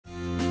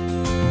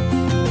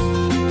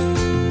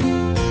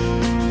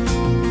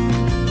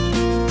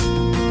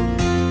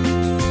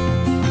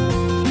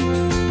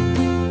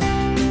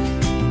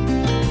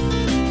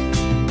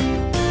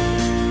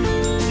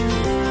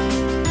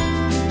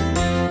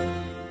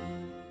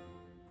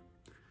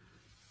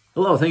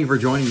Hello, thank you for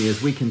joining me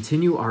as we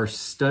continue our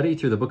study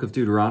through the book of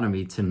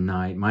Deuteronomy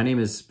tonight. My name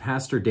is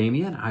Pastor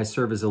Damian. I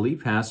serve as a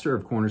lead pastor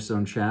of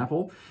Cornerstone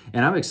Chapel,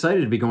 and I'm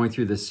excited to be going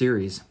through this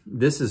series.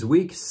 This is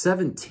week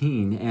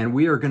 17, and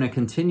we are going to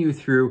continue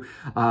through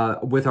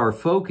with our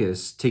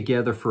focus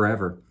together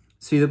forever.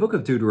 See, the book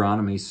of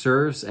Deuteronomy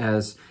serves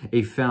as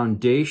a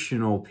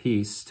foundational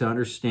piece to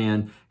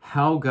understand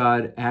how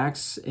God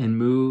acts and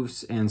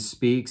moves and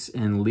speaks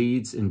and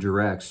leads and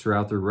directs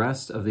throughout the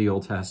rest of the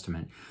Old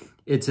Testament.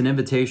 It's an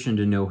invitation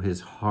to know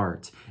his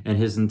heart and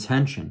his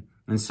intention.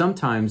 And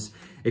sometimes,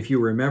 if you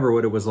remember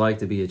what it was like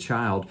to be a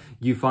child,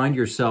 you find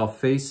yourself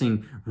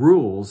facing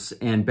rules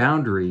and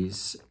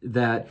boundaries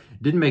that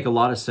didn't make a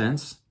lot of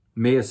sense,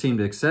 may have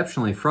seemed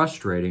exceptionally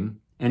frustrating,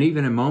 and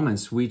even in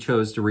moments we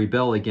chose to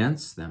rebel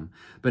against them.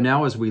 But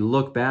now as we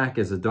look back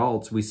as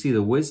adults, we see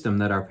the wisdom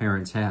that our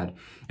parents had.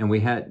 And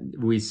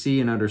we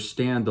see and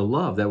understand the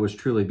love that was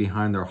truly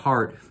behind their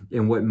heart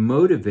and what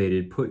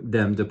motivated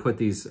them to put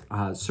these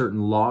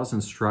certain laws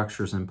and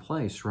structures in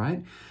place,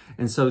 right?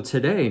 And so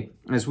today,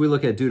 as we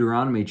look at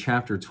Deuteronomy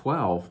chapter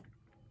 12,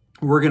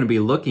 we're going to be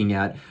looking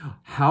at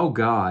how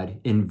God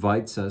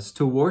invites us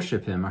to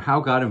worship him, or how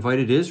God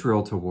invited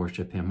Israel to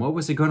worship him. What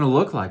was it going to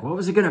look like? What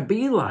was it going to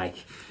be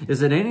like?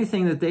 Is it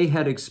anything that they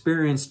had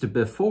experienced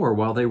before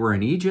while they were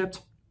in Egypt?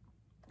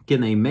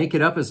 Can they make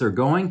it up as they're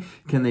going?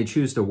 Can they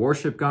choose to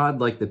worship God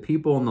like the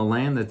people in the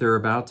land that they're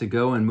about to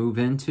go and move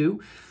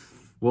into?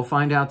 We'll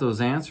find out those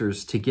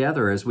answers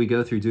together as we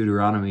go through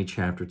Deuteronomy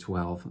chapter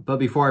 12. But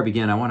before I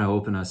begin, I want to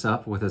open us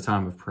up with a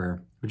time of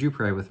prayer. Would you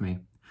pray with me?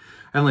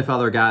 Heavenly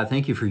Father God,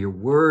 thank you for your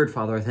word.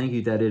 Father, I thank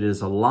you that it is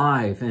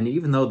alive. And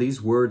even though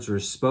these words were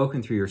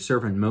spoken through your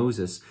servant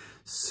Moses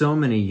so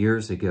many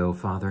years ago,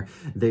 Father,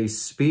 they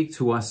speak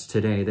to us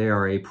today. They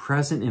are a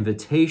present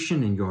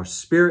invitation in your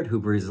Spirit who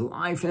breathes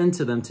life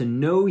into them to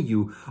know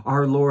you,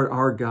 our Lord,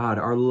 our God,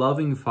 our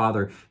loving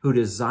Father who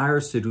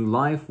desires to do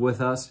life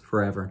with us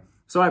forever.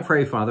 So I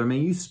pray, Father, may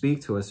you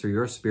speak to us through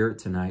your Spirit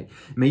tonight.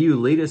 May you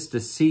lead us to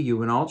see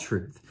you in all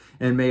truth.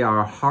 And may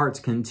our hearts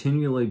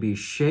continually be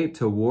shaped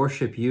to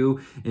worship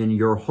you in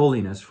your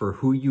holiness for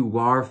who you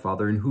are,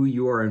 Father, and who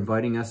you are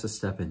inviting us to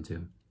step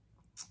into.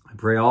 I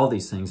pray all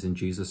these things in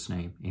Jesus'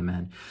 name.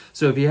 Amen.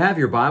 So if you have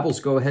your Bibles,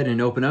 go ahead and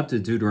open up to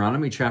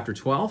Deuteronomy chapter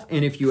 12.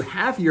 And if you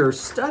have your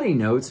study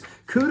notes,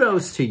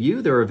 kudos to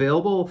you. They're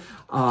available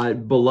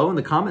below in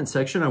the comment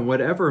section on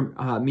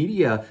whatever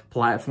media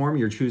platform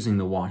you're choosing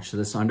to watch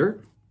this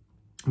under.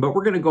 But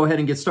we're going to go ahead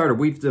and get started.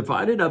 We've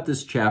divided up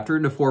this chapter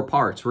into 4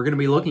 parts. We're going to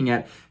be looking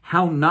at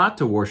how not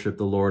to worship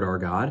the Lord our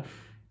God.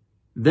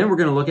 Then we're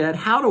going to look at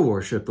how to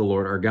worship the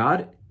Lord our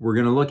God. We're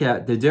going to look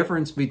at the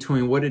difference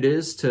between what it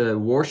is to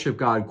worship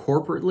God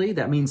corporately,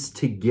 that means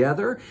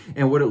together,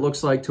 and what it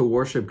looks like to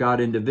worship God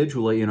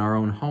individually in our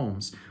own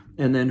homes.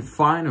 And then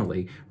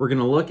finally, we're going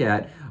to look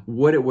at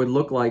what it would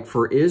look like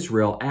for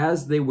Israel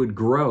as they would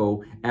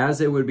grow, as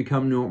they would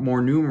become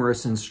more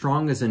numerous and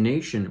strong as a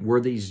nation.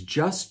 Were these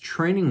just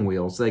training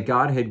wheels that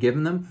God had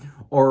given them?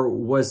 Or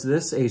was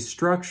this a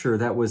structure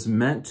that was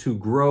meant to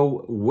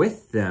grow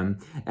with them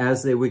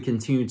as they would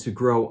continue to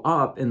grow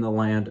up in the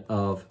land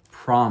of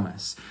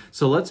promise?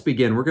 So let's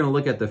begin. We're going to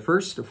look at the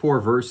first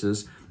 4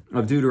 verses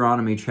of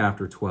Deuteronomy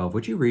chapter 12.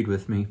 Would you read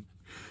with me?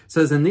 It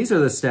says, "And these are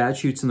the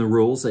statutes and the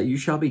rules that you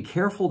shall be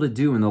careful to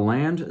do in the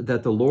land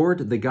that the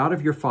Lord, the God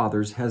of your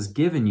fathers, has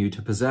given you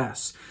to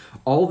possess,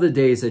 all the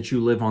days that you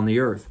live on the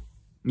earth.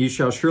 You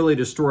shall surely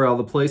destroy all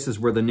the places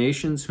where the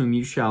nations whom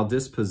you shall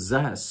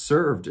dispossess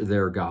served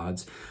their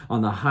gods,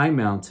 on the high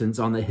mountains,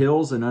 on the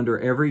hills, and under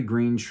every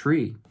green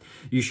tree.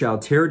 You shall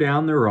tear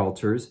down their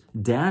altars,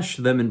 dash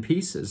them in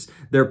pieces,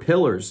 their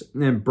pillars,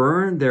 and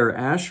burn their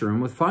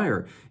Asherim with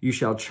fire. You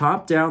shall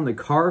chop down the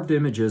carved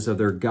images of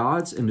their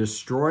gods and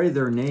destroy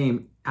their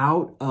name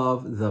out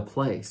of the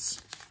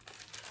place."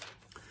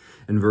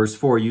 In verse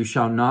 4, "You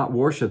shall not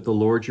worship the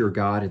Lord your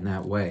God in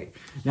that way."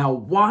 Now,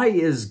 why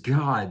is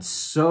God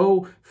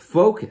so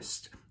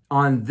focused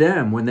on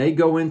them when they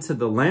go into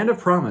the land of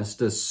promise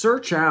to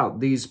search out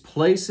these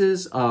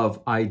places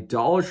of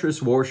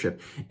idolatrous worship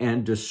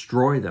and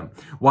destroy them?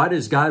 Why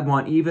does God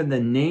want even the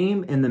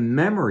name and the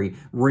memory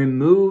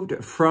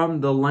removed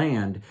from the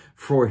land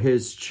for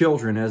his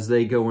children as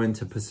they go in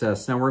to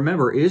possess? Now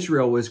remember,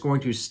 Israel was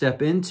going to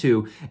step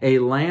into a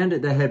land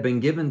that had been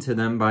given to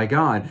them by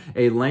God,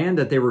 a land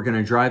that they were going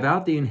to drive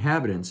out the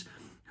inhabitants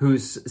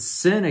whose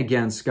sin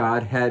against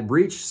God had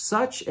reached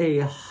such a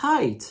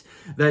height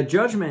that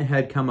judgment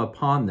had come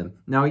upon them.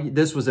 Now,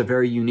 this was a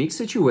very unique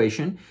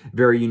situation,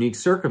 very unique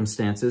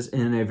circumstances,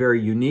 and a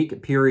very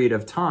unique period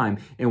of time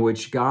in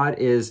which God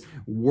is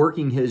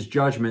working his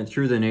judgment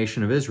through the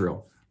nation of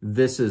Israel.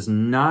 This is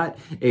not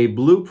a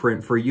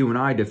blueprint for you and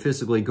I to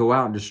physically go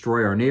out and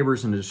destroy our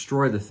neighbors and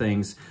destroy the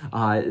things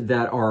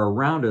that are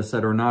around us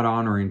that are not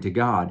honoring to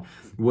God.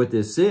 What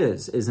this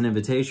is an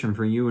invitation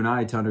for you and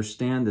I to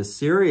understand the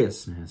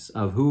seriousness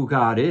of who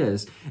God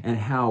is and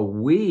how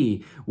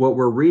what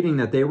we're reading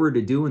that they were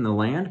to do in the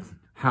land,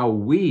 how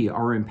we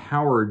are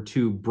empowered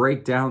to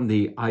break down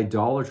the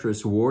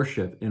idolatrous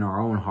worship in our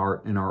own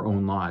heart and our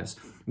own lives,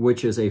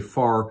 which is a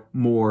far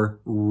more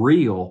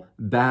real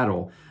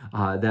battle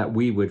that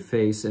we would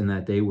face and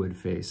that they would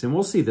face. And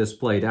we'll see this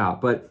played out.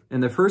 But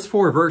in the first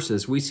 4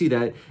 verses, we see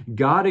that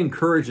God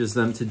encourages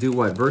them to do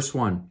what? Verse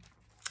 1,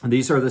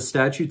 these are the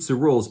statutes, the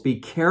rules. Be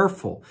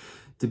careful.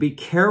 To be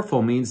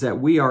careful means that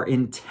we are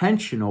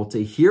intentional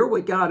to hear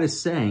what God is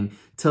saying,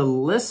 to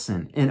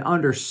listen and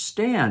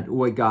understand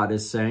what God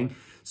is saying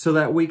so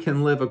that we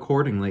can live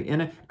accordingly.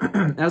 And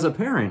as a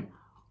parent,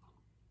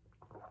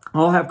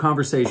 I'll have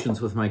conversations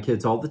with my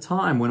kids all the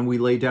time when we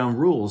lay down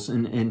rules.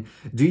 And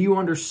do you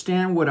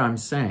understand what I'm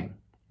saying?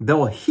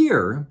 They'll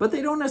hear, but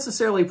they don't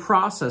necessarily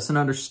process and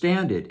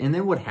understand it. And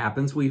then what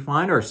happens? We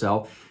find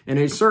ourselves in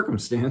a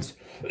circumstance,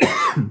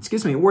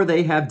 excuse me, where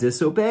they have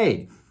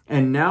disobeyed.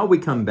 And now we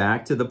come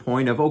back to the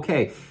point of,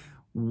 okay,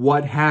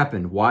 what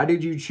happened? Why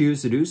did you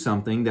choose to do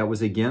something that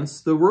was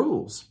against the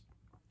rules?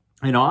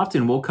 And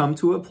often we'll come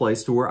to a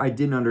place to where I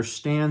didn't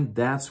understand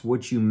that's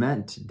what you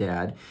meant,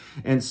 Dad.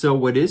 And so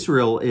what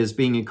Israel is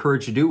being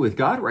encouraged to do with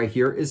God right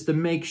here is to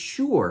make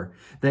sure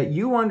that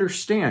you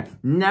understand.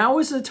 Now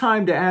is the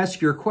time to ask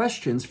your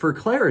questions for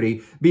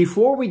clarity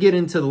before we get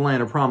into the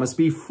land of promise,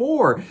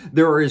 before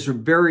there is a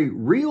very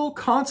real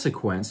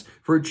consequence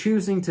for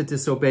choosing to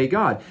disobey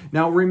God.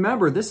 Now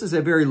remember, this is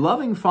a very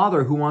loving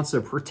father who wants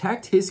to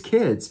protect his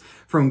kids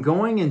from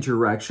going in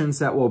directions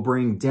that will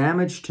bring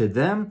damage to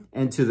them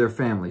and to their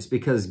families,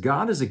 because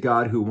God is a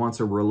God who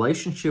wants a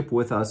relationship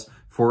with us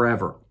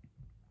forever.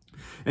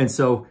 And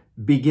so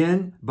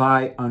begin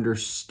by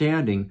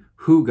understanding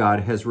who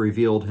God has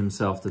revealed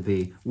himself to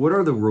be. What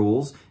are the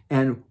rules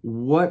and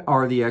what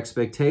are the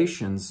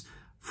expectations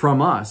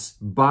from us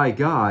by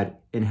God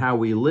and how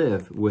we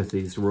live with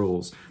these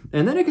rules?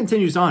 And then it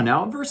continues on.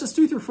 Now, in verses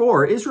 2 through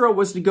 4, Israel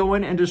was to go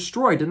in and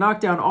destroy, to knock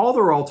down all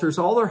their altars,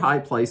 all their high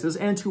places,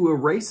 and to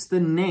erase the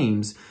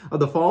names of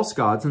the false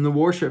gods and the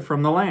worship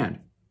from the land.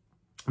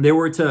 They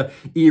were to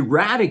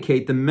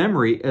eradicate the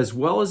memory as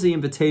well as the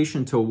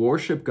invitation to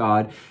worship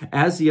God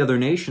as the other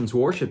nations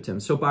worshiped him.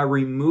 So by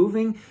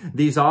removing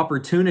these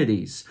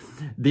opportunities,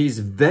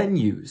 these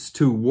venues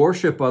to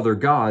worship other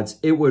gods,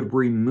 it would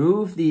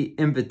remove the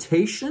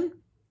invitation,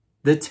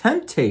 the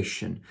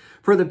temptation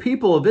for the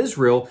people of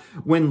Israel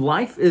when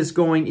life is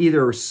going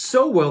either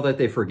so well that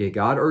they forget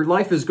God, or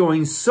life is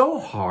going so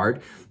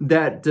hard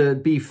that to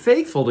be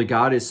faithful to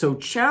God is so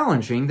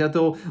challenging that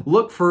they'll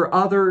look for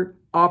other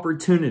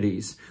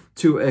opportunities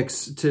to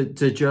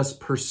just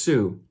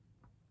pursue.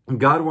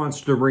 God wants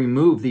to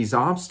remove these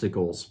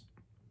obstacles.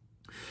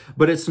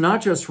 But it's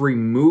not just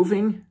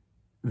removing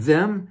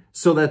them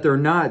so that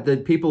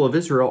the people of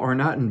Israel are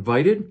not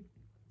invited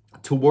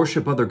to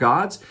worship other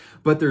gods,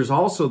 but there's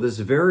also this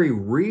very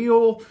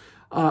real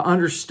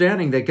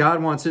understanding that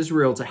God wants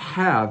Israel to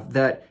have,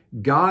 that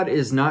God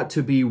is not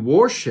to be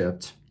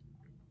worshipped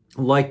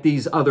like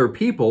these other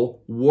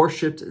people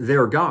worshipped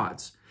their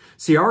gods.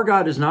 See, our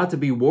God is not to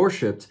be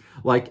worshipped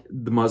like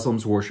the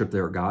Muslims worship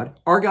their God.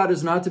 Our God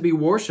is not to be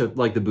worshipped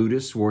like the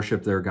Buddhists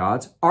worship their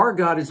gods. Our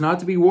God is not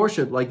to be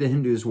worshipped like the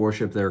Hindus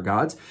worship their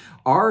gods.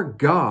 Our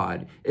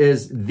God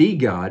is the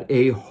God,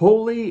 a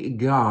holy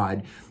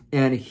God,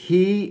 and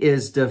he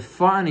is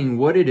defining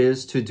what it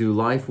is to do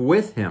life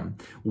with him.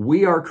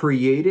 We are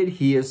created.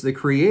 He is the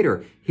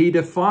creator. He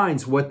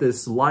defines what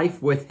this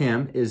life with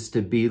him is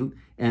to be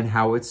and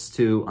how it's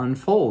to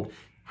unfold,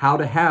 how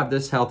to have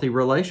this healthy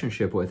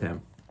relationship with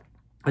him.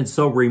 And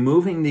so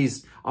removing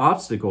these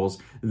obstacles,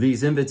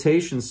 these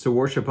invitations to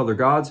worship other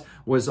gods,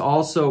 was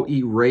also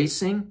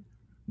erasing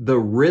the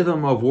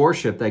rhythm of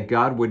worship that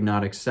God would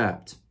not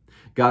accept.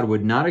 God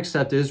would not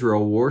accept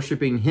Israel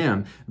worshiping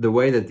him the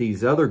way that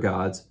these other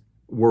gods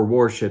were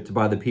worshipped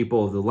by the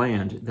people of the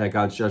land that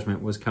God's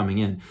judgment was coming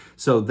in.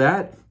 So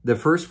that, the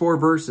first 4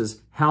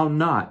 verses, how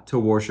not to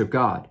worship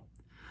God.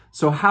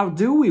 So how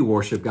do we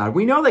worship God?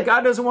 We know that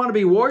God doesn't want to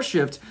be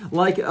worshipped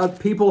like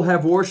people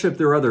have worshipped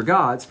their other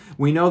gods.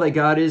 We know that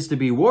God is to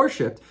be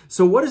worshipped.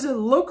 So what does it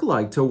look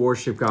like to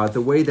worship God the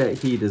way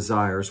that he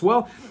desires?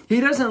 Well, he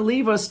doesn't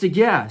leave us to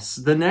guess.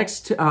 The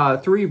next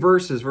 3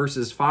 verses,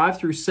 verses 5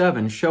 through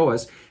 7, show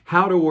us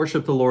how to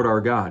worship the Lord our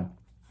God.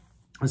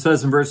 It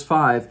says in verse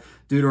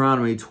 5,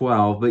 Deuteronomy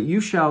 12, "But you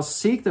shall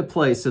seek the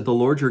place that the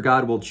Lord your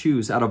God will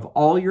choose out of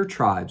all your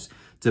tribes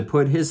to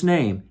put his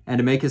name and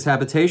to make his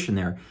habitation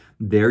there.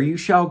 There you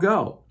shall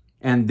go,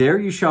 and there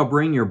you shall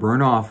bring your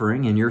burnt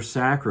offering and your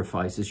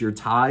sacrifices, your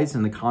tithes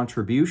and the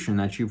contribution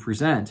that you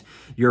present,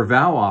 your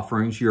vow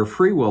offerings, your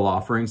freewill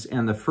offerings,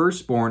 and the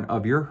firstborn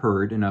of your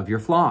herd and of your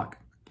flock.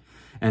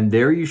 And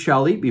there you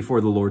shall eat before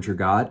the Lord your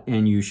God,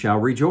 and you shall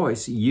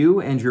rejoice, you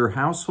and your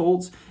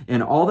households,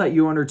 and all that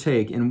you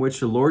undertake, in which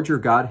the Lord your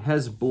God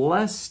has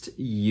blessed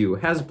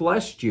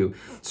you.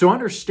 So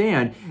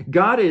understand,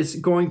 God is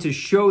going to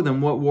show them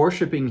what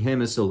worshiping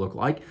him is to look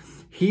like.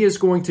 He is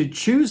going to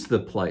choose the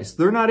place.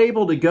 They're not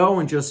able to go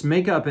and just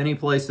make up any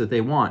place that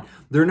they want.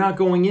 They're not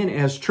going in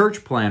as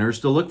church planners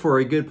to look for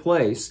a good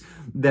place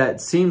that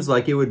seems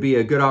like it would be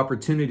a good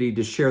opportunity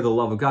to share the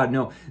love of God.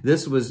 No,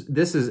 this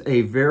is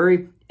a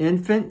very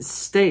infant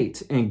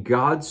state in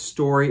God's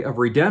story of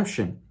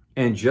redemption.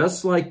 And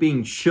just like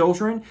being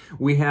children,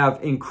 we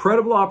have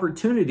incredible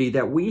opportunity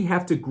that we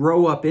have to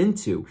grow up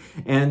into.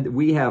 And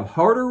we have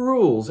harder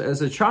rules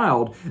as a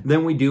child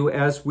than we do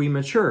as we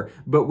mature.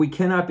 But we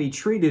cannot be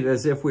treated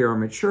as if we are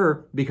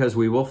mature because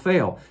we will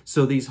fail.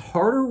 So these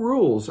harder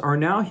rules are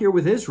now here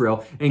with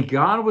Israel. And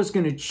God was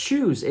going to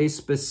choose a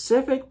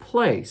specific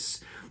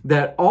place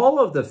that all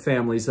of the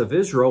families of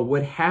Israel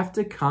would have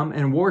to come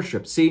and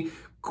worship. See,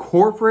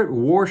 corporate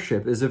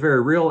worship is a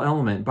very real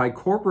element. By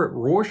corporate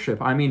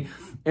worship, I mean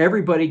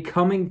everybody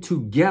coming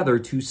together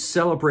to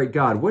celebrate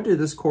God. What did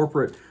this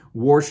corporate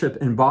worship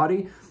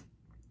embody?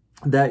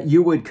 That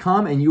you would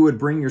come and you would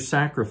bring your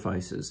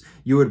sacrifices.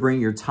 You would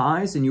bring your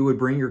tithes and you would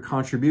bring your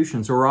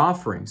contributions or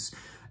offerings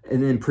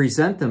and then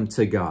present them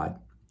to God.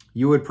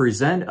 You would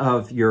present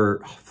of your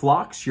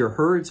flocks, your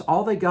herds,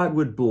 all that God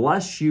would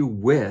bless you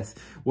with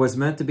was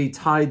meant to be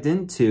tied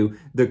into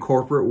the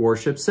corporate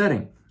worship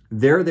setting.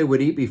 There they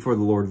would eat before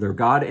the Lord their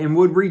God and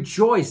would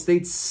rejoice.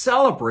 They'd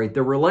celebrate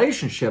the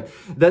relationship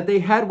that they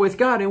had with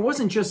God. It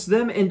wasn't just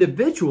them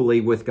individually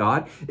with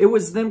God. It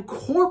was them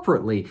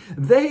corporately.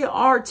 They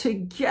are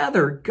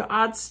together,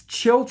 God's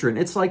children.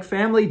 It's like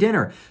family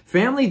dinner.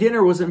 Family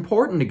dinner was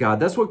important to God.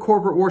 That's what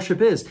corporate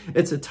worship is.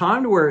 It's a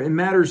time to where it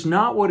matters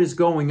not what is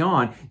going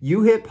on.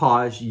 You hit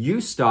pause, you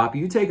stop,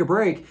 you take a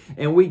break,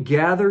 and we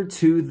gather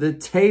to the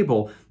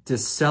table to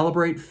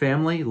celebrate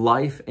family,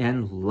 life,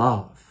 and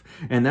love.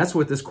 And that's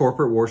what this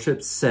corporate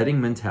worship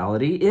setting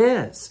mentality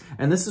is.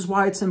 And this is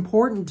why it's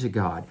important to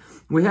God.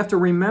 We have to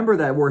remember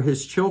that we're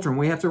His children.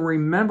 We have to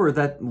remember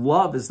that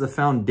love is the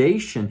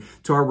foundation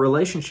to our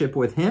relationship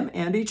with Him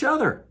and each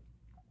other.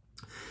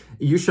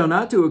 You shall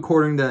not do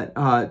according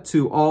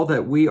to all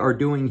that we are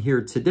doing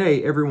here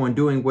today, everyone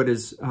doing what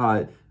is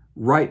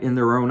right in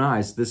their own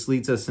eyes. This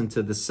leads us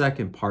into the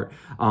second part.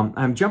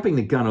 I'm jumping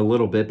the gun a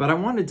little bit, but I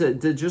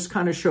wanted to just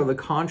kind of show the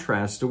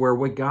contrast to where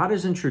what God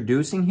is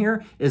introducing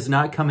here is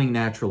not coming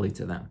naturally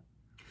to them.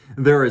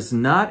 There is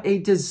not a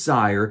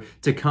desire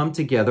to come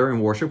together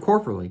and worship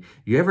corporately.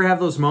 You ever have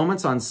those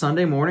moments on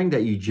Sunday morning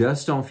that you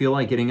just don't feel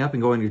like getting up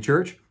and going to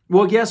church?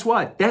 Well, guess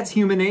what? That's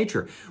human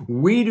nature.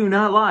 We do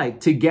not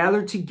like to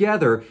gather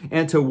together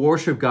and to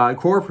worship God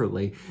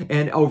corporately.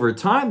 And over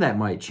time, that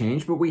might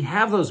change, but we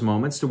have those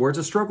moments to where it's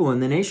a struggle. In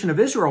the nation of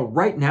Israel,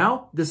 right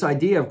now, this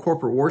idea of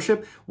corporate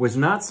worship was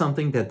not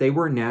something that they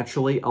were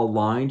naturally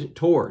aligned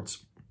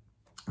towards.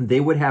 They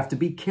would have to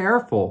be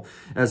careful,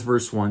 as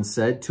verse 1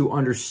 said, to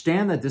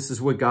understand that this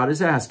is what God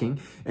is asking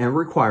and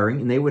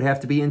requiring, and they would have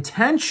to be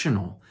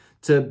intentional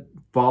to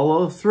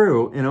follow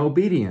through in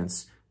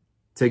obedience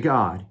to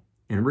God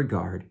in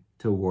regard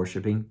to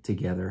worshiping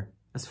together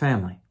as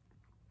family.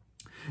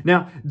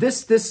 Now,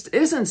 this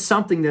isn't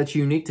something that's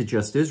unique to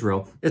just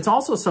Israel. It's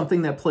also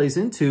something that plays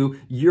into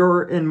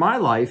your and my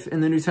life in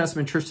the New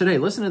Testament church today.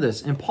 Listen to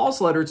this. In Paul's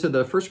letter to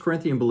the 1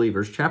 Corinthian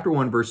believers, chapter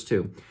 1, verse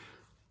 2.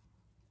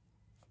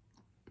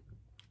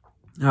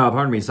 Oh,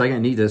 pardon me, so I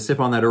need to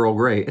sip on that Earl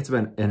Grey. It's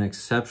been an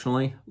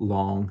exceptionally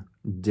long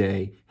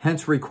day,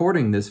 hence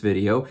recording this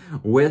video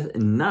with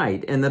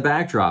night in the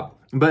backdrop.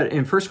 But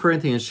in 1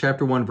 Corinthians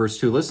chapter 1, verse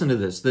 2, listen to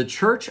this. The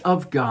church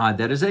of God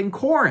that is in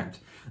Corinth,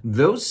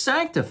 those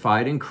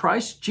sanctified in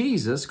Christ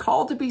Jesus,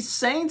 called to be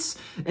saints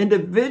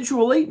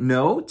individually,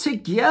 no,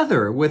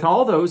 together with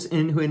all those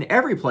who in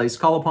every place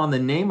call upon the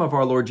name of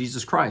our Lord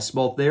Jesus Christ,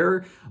 both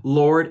their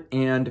Lord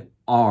and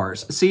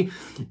ours. See,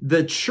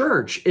 the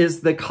church is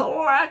the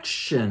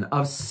collection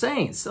of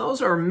saints.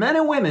 Those are men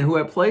and women who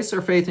have placed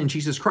their faith in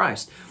Jesus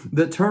Christ.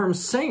 The term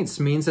saints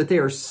means that they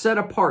are set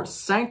apart,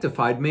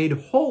 sanctified, made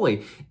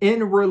holy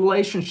in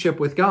relationship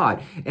with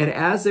God. And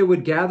as they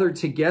would gather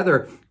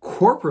together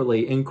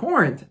corporately in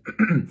Corinth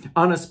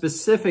on a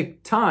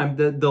specific time,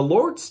 the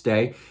Lord's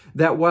Day,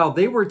 that while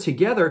they were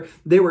together,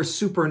 they were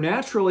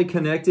supernaturally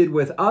connected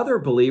with other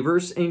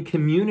believers in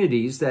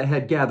communities that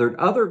had gathered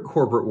other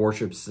corporate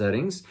worship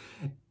settings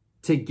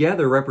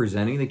together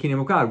representing the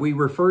kingdom of God. We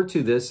refer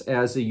to this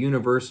as a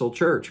universal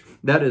church.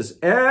 That is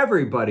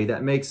everybody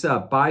that makes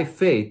up by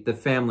faith the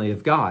family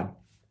of God.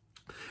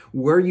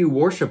 Where you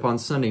worship on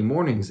Sunday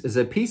mornings is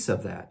a piece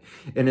of that.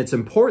 And it's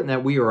important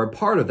that we are a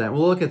part of that.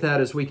 We'll look at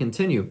that as we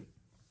continue.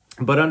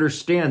 But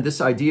understand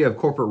this idea of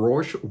corporate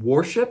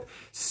worship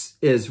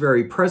is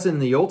very present in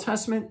the Old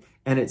Testament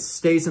and it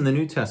stays in the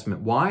New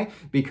Testament. Why?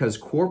 Because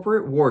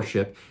corporate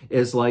worship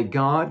is like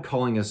God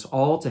calling us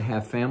all to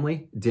have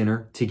family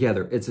dinner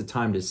together. It's a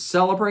time to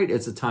celebrate.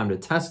 It's a time to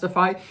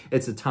testify.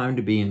 It's a time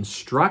to be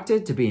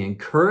instructed, to be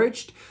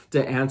encouraged,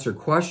 to answer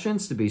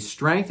questions, to be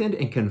strengthened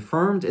and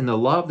confirmed in the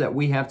love that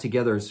we have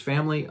together as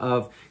family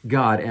of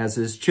God, as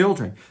His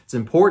children. It's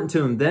important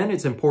to Him then,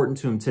 it's important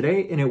to Him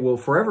today, and it will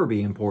forever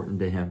be important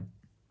to Him.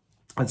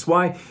 That's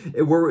why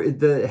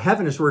the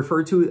heaven is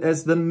referred to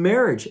as the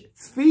marriage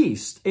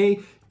feast, a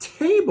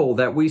table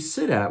that we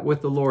sit at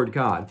with the Lord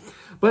God.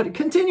 But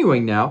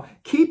continuing now,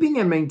 keeping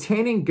and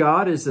maintaining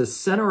God as the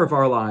center of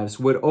our lives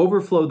would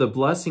overflow the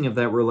blessing of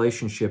that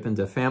relationship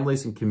into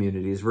families and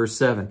communities. Verse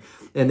 7,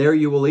 and there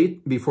you will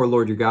eat before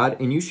Lord your God,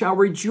 and you shall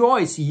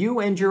rejoice,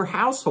 you and your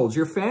households,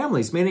 your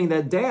families, meaning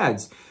that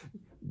dads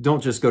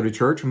don't just go to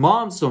church.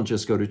 Moms don't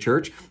just go to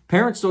church.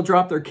 Parents don't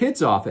drop their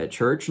kids off at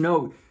church.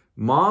 No,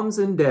 moms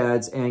and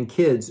dads and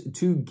kids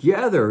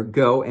together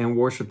go and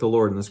worship the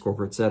Lord in this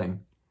corporate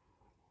setting.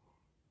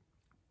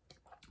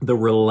 The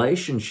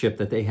relationship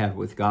that they had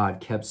with God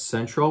kept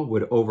central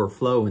would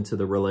overflow into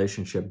the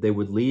relationship. They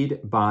would lead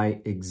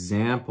by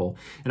example.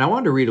 And I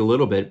wanted to read a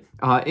little bit.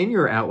 In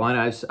your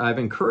outline, I've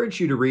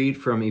encouraged you to read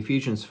from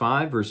Ephesians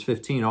 5, verse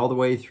 15, all the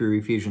way through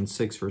Ephesians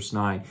 6, verse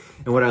 9.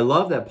 And what I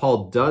love that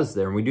Paul does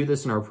there, and we do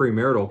this in our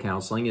premarital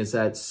counseling, is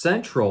that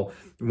central,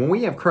 when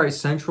we have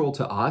Christ central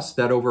to us,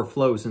 that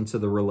overflows into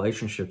the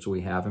relationships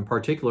we have, in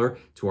particular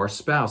to our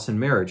spouse in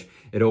marriage.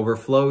 It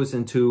overflows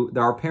into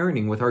our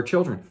parenting with our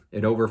children.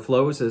 It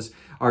overflows as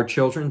our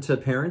children to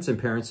parents and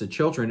parents to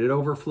children. It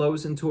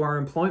overflows into our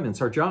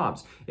employments, our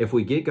jobs. If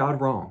we get God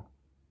wrong,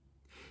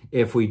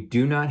 if we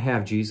do not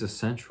have Jesus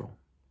central,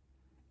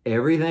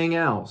 everything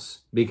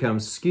else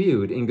becomes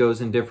skewed and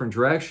goes in different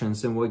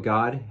directions than what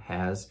God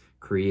has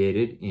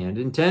created and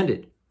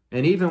intended.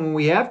 And even when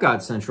we have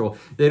God central,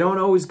 they don't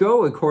always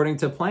go according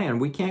to plan.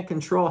 We can't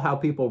control how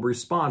people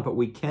respond, but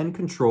we can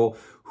control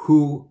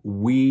who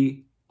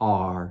we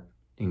are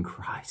in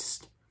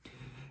Christ.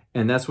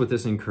 And that's what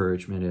this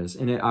encouragement is.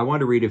 And I want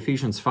to read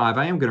Ephesians 5.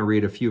 I am going to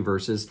read a few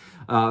verses,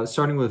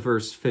 starting with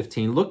verse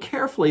 15. Look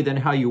carefully then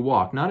how you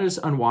walk, not as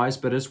unwise,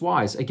 but as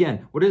wise.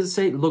 Again, what does it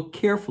say? Look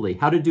carefully.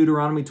 How did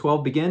Deuteronomy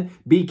 12 begin?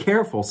 Be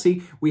careful.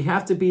 See, we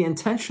have to be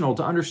intentional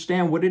to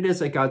understand what it is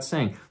that God's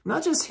saying.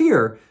 Not just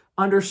hear,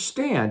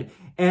 understand,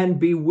 and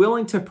be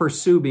willing to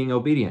pursue being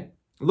obedient.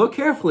 Look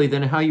carefully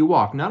then how you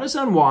walk, not as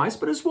unwise,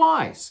 but as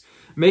wise,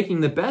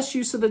 making the best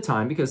use of the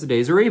time because the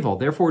days are evil.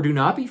 Therefore, do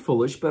not be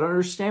foolish, but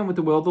understand what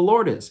the will of the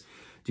Lord is.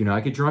 Do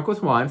not get drunk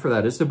with wine, for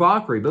that is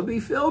debauchery, but be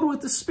filled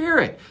with the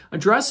Spirit,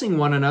 addressing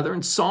one another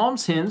in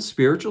psalms, hymns,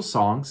 spiritual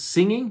songs,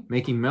 singing,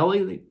 making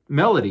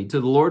melody to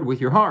the Lord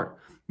with your heart,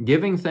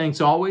 giving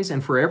thanks always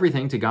and for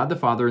everything to God the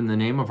Father in the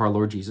name of our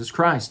Lord Jesus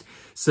Christ,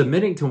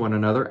 submitting to one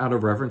another out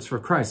of reverence for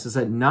Christ. Does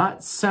that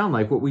not sound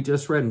like what we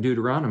just read in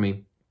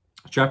Deuteronomy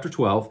chapter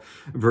 12,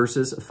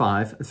 verses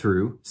 5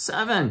 through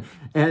 7?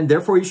 And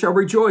therefore you shall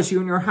rejoice, you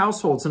and your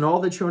households, and all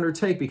that you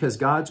undertake, because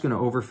God's going to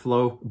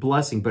overflow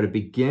blessing. But it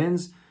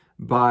begins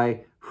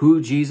by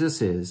who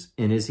Jesus is,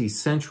 and is he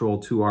central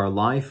to our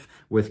life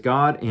with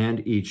God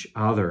and each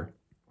other.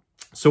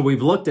 So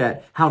we've looked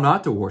at how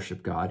not to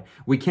worship God.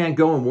 We can't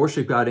go and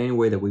worship God any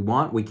way that we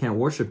want. We can't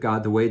worship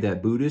God the way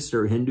that Buddhists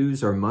or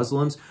Hindus or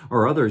Muslims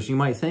or others, you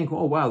might think,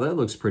 oh, wow, that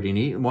looks pretty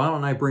neat. Why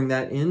don't I bring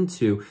that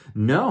into?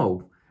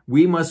 No.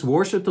 We must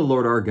worship the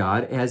Lord our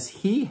God as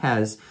he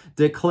has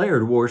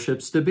declared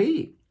worships to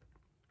be.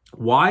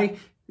 Why?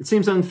 It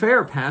seems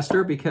unfair,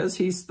 Pastor, because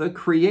he's the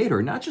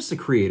creator. Not just the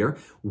creator.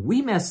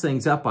 We mess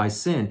things up by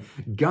sin.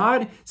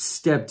 God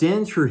stepped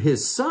in through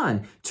his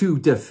son to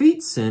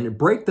defeat sin,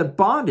 break the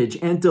bondage,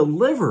 and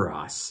deliver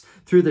us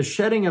through the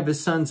shedding of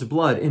his son's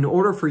blood in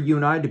order for you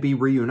and I to be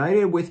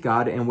reunited with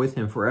God and with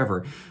him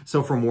forever.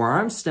 So from where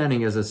I'm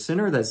standing as a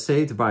sinner that's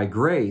saved by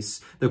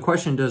grace, the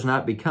question does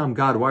not become,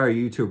 God, why are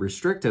you too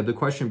restrictive? The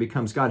question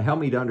becomes, God, help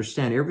me to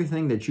understand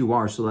everything that you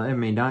are so that I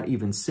may not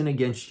even sin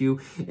against you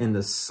in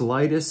the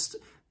slightest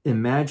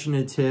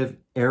imaginative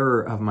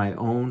error of my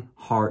own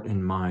heart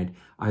and mind.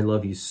 I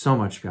love you so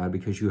much, God,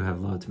 because you have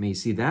loved me.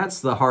 See,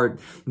 that's the heart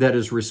that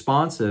is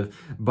responsive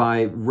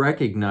by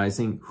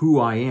recognizing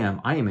who I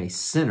am. I am a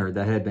sinner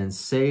that had been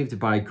saved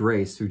by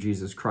grace through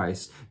Jesus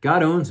Christ.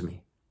 God owns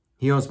me.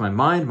 He owns my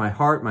mind, my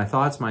heart, my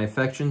thoughts, my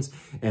affections,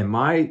 and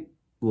my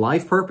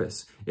life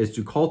purpose is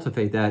to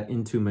cultivate that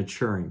into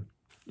maturing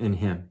in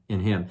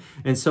him.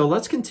 And so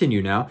let's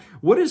continue now.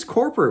 What is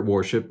corporate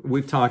worship?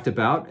 We've talked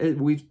about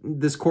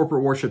this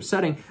corporate worship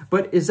setting,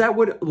 but is that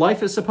what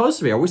life is supposed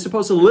to be? Are we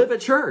supposed to live at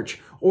church,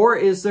 or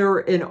is there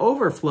an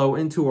overflow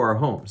into our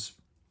homes?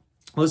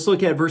 Let's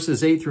look at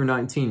verses 8 through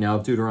 19 now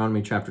of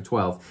Deuteronomy chapter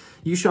 12.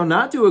 You shall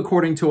not do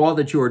according to all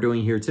that you are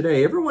doing here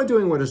today, everyone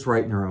doing what is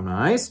right in their own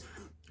eyes.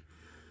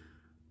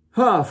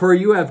 For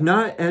you have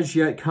not as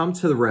yet come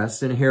to the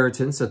rest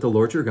inheritance that the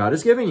Lord your God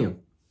is giving you.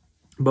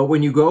 But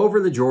when you go over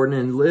the Jordan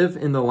and live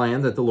in the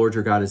land that the Lord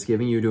your God is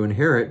giving you to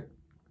inherit,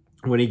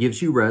 when he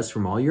gives you rest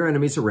from all your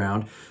enemies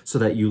around so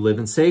that you live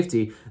in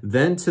safety,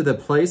 then to the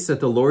place that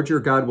the Lord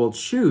your God will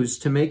choose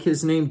to make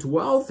his name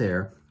dwell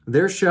there,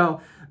 there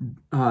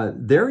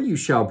you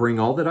shall bring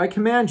all that I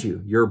command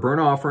you, your burnt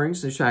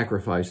offerings and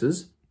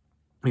sacrifices,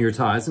 your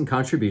tithes and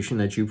contribution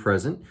that you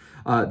present,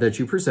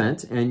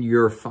 and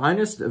your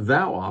finest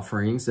vow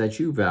offerings that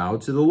you vow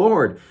to the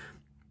Lord.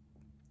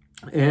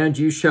 And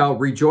you shall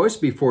rejoice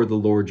before the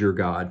Lord your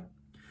God.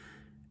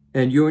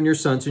 And you and your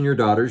sons and your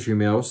daughters, your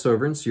male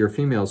servants, your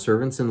female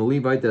servants, and the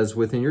Levite that is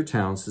within your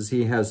towns, as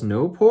he has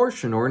no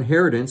portion or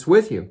inheritance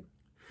with you.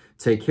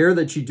 Take care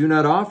that you do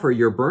not offer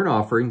your burnt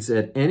offerings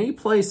at any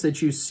place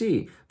that you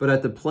see, but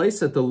at the place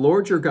that the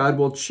Lord your God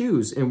will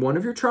choose in one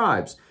of your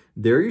tribes.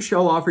 There you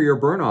shall offer your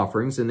burnt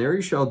offerings, and there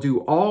you shall do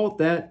all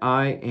that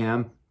I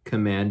am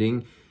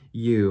commanding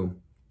you.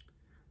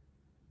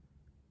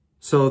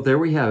 So there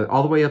we have it,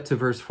 all the way up to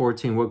verse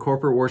 14, what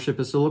corporate worship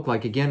is to look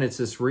like. Again, it's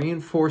this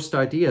reinforced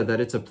idea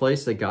that it's a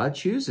place that God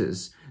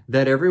chooses,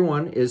 that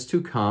everyone is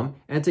to come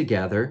and to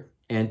gather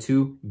and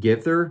to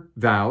give their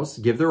vows,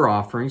 give their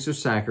offerings, their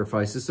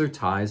sacrifices, their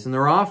tithes, and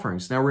their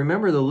offerings. Now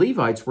remember, the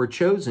Levites were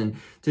chosen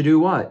to do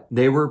what?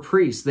 They were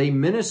priests. They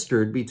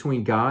ministered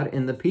between God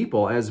and the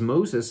people, as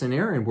Moses and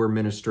Aaron were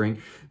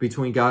ministering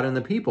between God and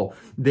the people.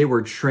 They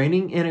were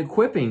training and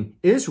equipping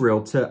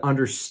Israel to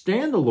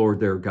understand the Lord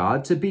their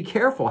God, to be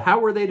careful.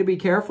 How were they to be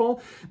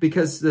careful?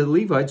 Because the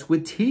Levites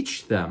would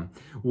teach them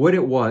what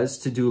it was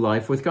to do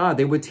life with God.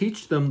 They would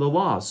teach them the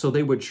law. So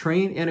they would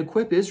train and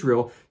equip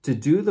Israel to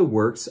do the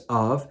works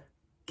of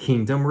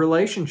kingdom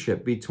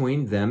relationship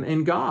between them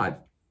and God.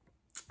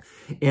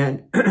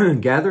 And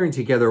gathering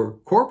together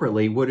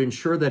corporately would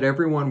ensure that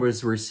everyone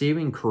was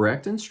receiving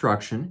correct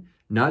instruction,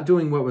 not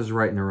doing what was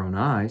right in their own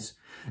eyes.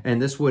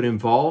 And this would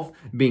involve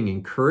being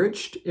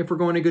encouraged if we're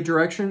going a good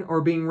direction,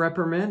 or being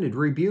reprimanded,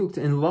 rebuked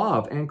in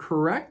love, and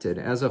corrected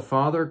as a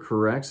father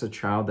corrects a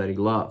child that he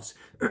loves.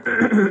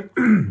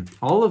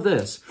 All of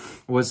this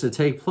was to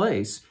take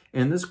place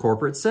in this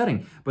corporate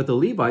setting. But the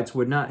Levites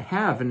would not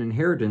have an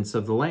inheritance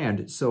of the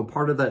land. So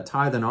part of that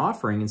tithe and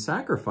offering and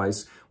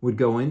sacrifice would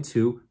go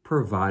into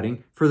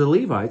providing for the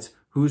Levites,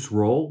 whose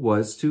role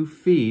was to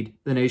feed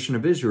the nation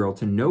of Israel,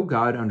 to know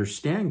God,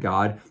 understand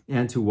God,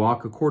 and to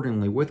walk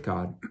accordingly with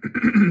God.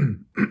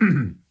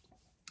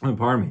 Oh,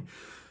 pardon me.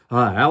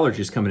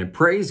 Allergies coming in.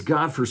 Praise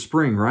God for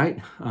spring, right?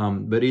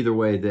 But either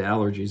way, the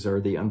allergies are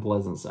the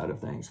unpleasant side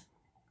of things.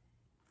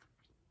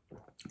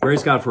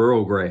 Praise God for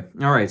Earl Grey.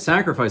 All right,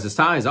 sacrifices,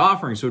 tithes,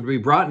 offerings would be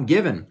brought and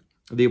given,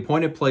 the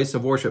appointed place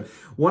of worship.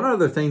 One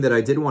other thing that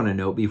I did want to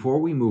note before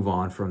we move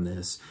on from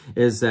this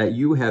is that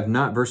you have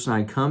not, verse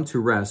 9, come to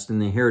rest in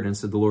the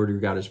inheritance that the Lord your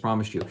God has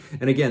promised you.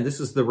 And again,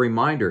 this is the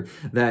reminder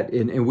that,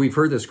 and we've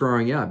heard this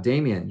growing up,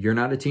 Damian, you're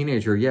not a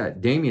teenager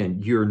yet.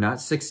 Damian, you're not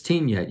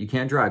 16 yet. You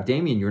can't drive.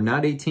 Damian, you're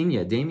not 18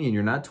 yet. Damian,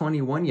 you're not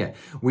 21 yet.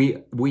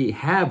 We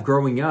have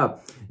growing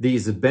up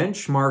these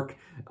benchmark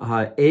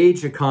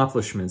age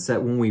accomplishments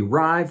that when we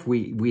arrive,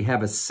 we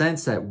have a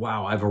sense that,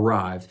 wow, I've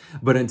arrived.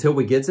 But until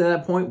we get to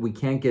that point, we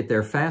can't get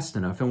there fast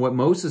enough. And what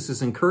Moses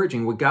is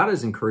encouraging, what God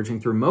is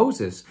encouraging through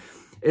Moses,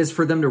 is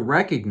for them to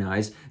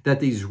recognize that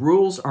these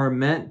rules are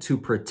meant to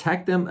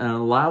protect them and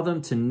allow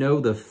them to know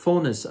the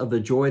fullness of the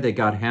joy that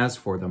God has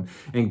for them.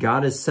 And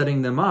God is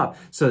setting them up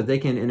so that they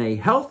can, in a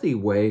healthy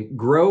way,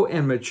 grow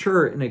and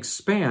mature and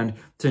expand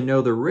to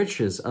know the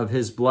riches of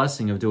his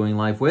blessing of doing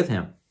life with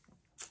him.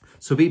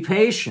 So be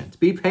patient,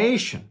 be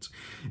patient.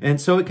 And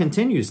so it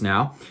continues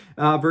now,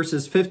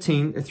 verses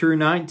 15 through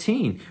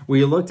 19.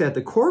 We looked at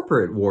the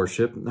corporate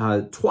worship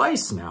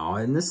twice now,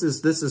 and this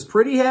is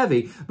pretty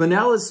heavy. But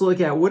now let's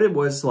look at what it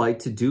was like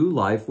to do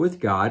life with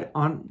God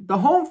on the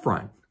home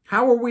front.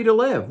 How are we to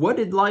live? What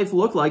did life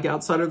look like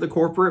outside of the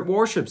corporate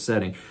worship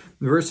setting?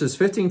 Verses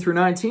 15 through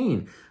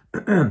 19.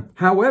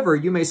 However,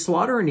 you may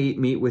slaughter and eat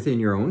meat within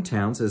your own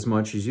towns as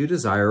much as you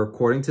desire,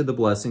 according to the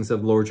blessings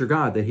of the Lord your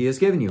God that he has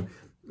given you.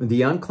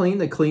 The unclean,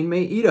 the clean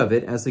may eat of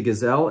it, as the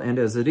gazelle and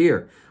as the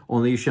deer.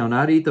 Only you shall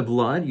not eat the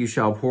blood, you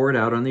shall pour it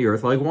out on the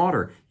earth like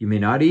water. You may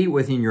not eat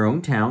within your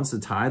own towns the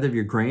tithe of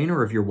your grain,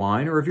 or of your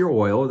wine, or of your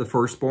oil, or the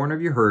firstborn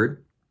of your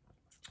herd,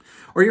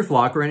 or your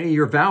flock, or any of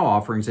your vow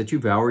offerings that you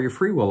vow, or your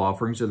freewill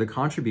offerings, or the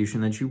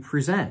contribution that you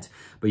present.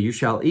 But you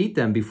shall eat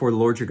them before the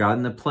Lord your God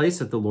in the place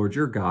that the Lord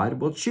your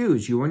God will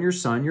choose, you and your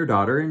son, your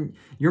daughter, and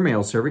your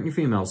male servant, and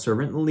your female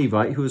servant, and the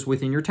Levite who is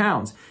within your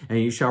towns.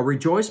 And you shall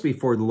rejoice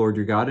before the Lord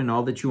your God in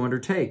all that you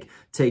undertake.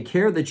 Take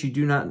care that you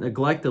do not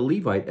neglect the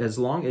Levite as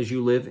long as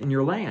you live in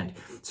your land.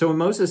 So when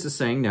Moses is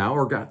saying now,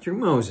 or God through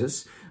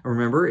Moses,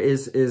 remember,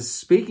 is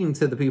speaking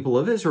to the people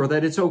of Israel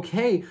that it's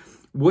okay.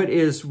 What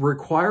is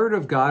required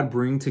of God,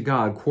 bring to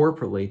God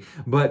corporately.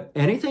 But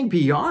anything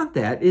beyond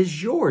that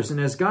is yours.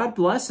 And as God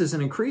blesses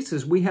and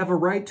increases, we have a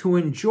right to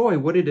enjoy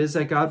what it is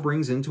that God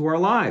brings into our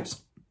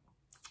lives.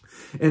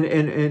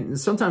 And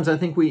sometimes I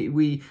think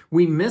we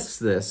miss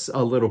this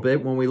a little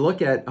bit when we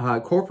look at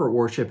corporate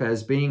worship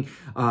as being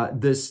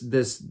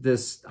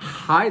this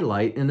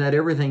highlight, and that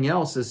everything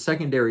else is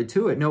secondary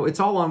to it. No, it's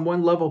all on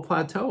one level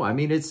plateau. I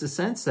mean, it's the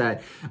sense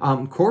that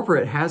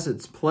corporate has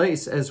its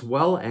place as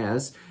well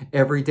as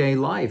everyday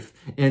life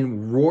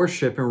in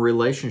worship and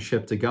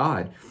relationship to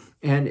God.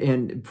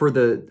 And for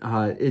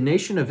the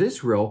nation of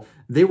Israel,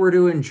 they were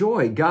to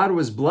enjoy. God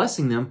was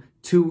blessing them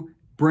to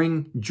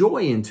bring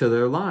joy into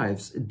their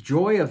lives,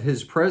 joy of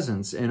his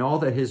presence and all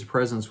that his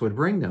presence would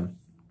bring them.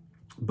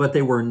 But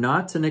they were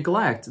not to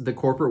neglect the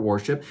corporate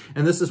worship.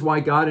 And this is why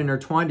God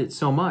intertwined it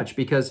so much,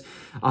 because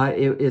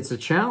it's a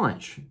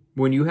challenge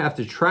when you have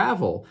to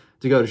travel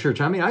to go to church.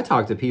 I mean, I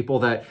talk to people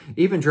that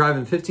even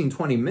driving 15,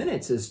 20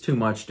 minutes is too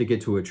much to get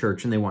to a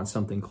church, and they want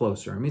something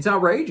closer. I mean, it's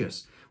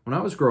outrageous. When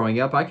I was growing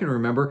up, I can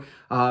remember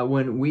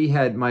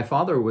when my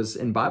father was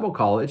in Bible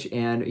college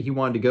and he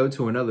wanted to go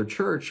to another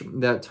church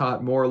that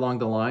taught more along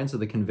the lines of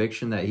the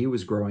conviction that he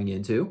was growing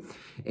into.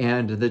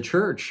 And the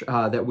church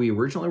that we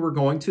originally were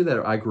going to,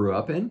 that I grew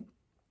up in,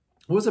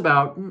 was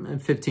about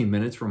 15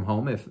 minutes from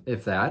home,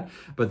 if that.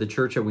 But the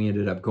church that we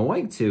ended up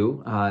going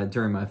to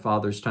during my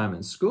father's time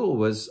in school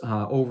was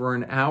over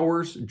an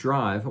hour's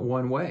drive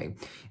one way.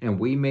 And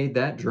we made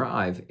that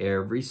drive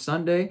every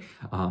Sunday,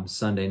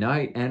 Sunday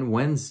night, and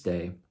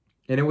Wednesday.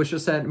 And it was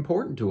just that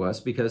important to us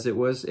because it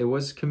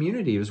was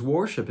community, it was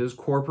worship, it was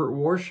corporate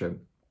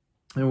worship.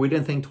 And we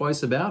didn't think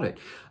twice about it.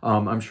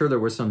 I'm sure there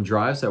were some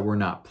drives that were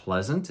not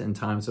pleasant and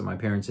times that my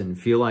parents didn't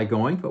feel like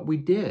going, but we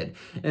did.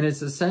 And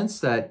it's a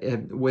sense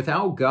that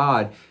without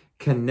God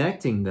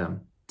connecting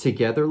them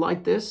together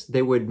like this,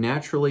 they would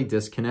naturally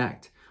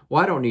disconnect.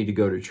 Well, I don't need to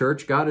go to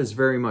church. God is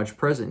very much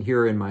present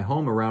here in my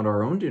home around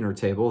our own dinner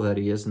table that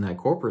he is in that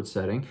corporate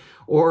setting,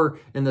 or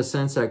in the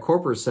sense that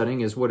corporate setting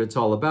is what it's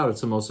all about.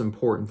 It's the most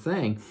important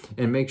thing.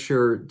 And make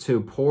sure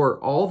to pour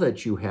all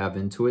that you have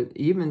into it,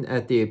 even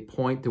at the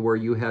point to where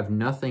you have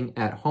nothing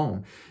at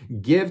home.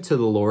 Give to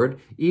the Lord,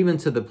 even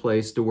to the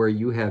place to where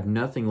you have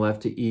nothing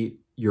left to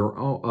eat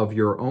of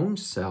your own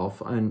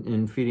self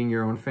and feeding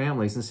your own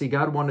families. And see,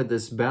 God wanted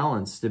this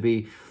balance to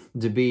be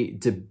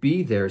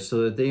there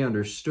so that they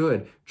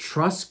understood,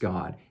 trust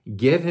God,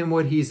 give him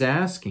what he's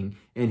asking,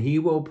 and he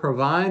will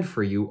provide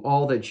for you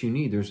all that you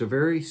need. There's a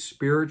very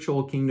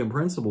spiritual kingdom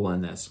principle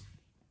in this.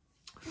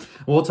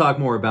 We'll talk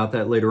more about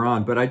that later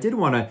on, but he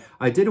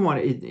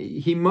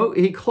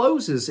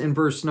closes in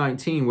verse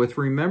 19 with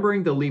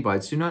remembering the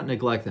Levites. Do not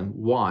neglect them.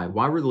 Why?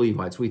 Why were the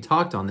Levites? We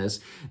talked on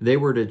this. They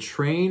were to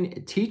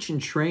teach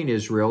and train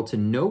Israel to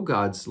know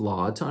God's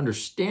law, to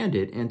understand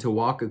it, and to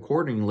walk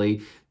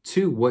accordingly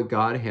to what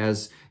God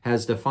has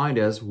defined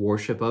as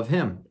worship of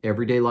him,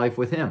 everyday life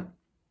with him.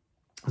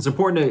 It's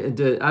important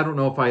I don't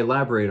know if I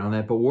elaborate on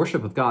that, but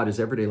worship of God is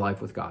everyday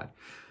life with God.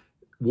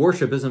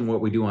 Worship isn't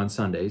what we do on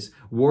Sundays.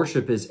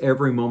 Worship is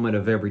every moment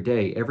of every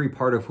day. Every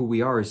part of who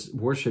we are is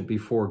worship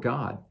before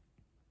God.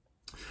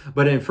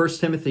 But in 1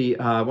 Timothy,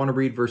 I want to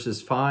read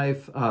verses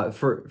 5,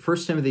 for 1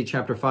 Timothy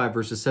chapter 5,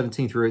 verses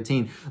 17 through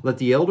 18. Let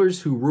the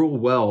elders who rule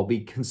well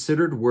be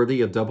considered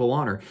worthy of double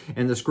honor.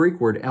 And this Greek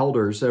word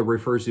elders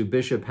refers to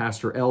bishop,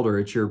 pastor, elder.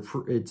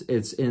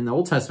 It's in the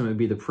Old Testament, it would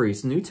be the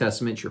priests. New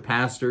Testament, it's your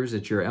pastors,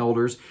 it's your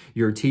elders,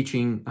 your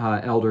teaching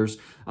elders,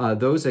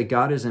 those that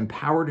God has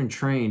empowered and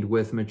trained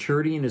with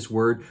maturity in his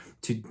word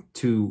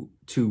to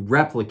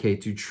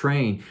replicate, to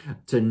train,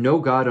 to know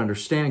God,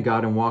 understand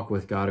God, and walk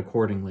with God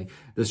accordingly.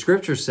 The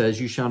scripture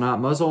says, you shall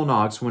not muzzle an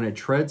ox when it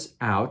treads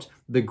out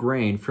the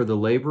grain, for the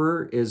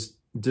laborer is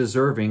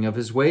deserving of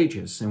his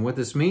wages. And what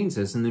this means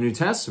is, in the New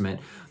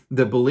Testament,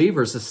 the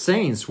believers, the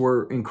saints,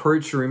 were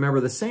encouraged to remember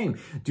the same.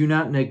 Do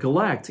not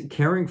neglect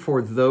caring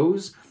for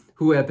those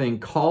who have been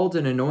called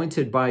and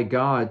anointed by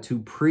God to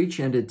preach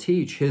and to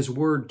teach his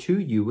word to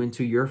you and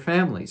to your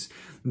families.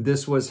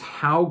 This was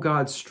how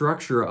God's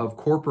structure of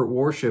corporate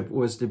worship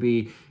was to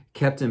be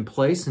kept in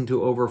place and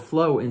to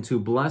overflow into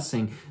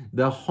blessing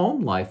the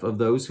home life of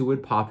those who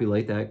would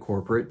populate that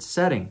corporate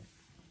setting.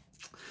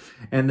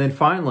 And then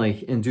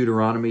finally, in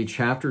Deuteronomy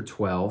chapter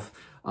 12,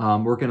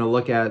 we're going to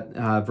look at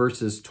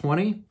verses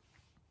 20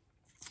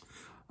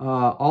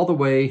 all the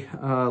way.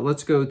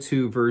 Let's go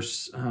to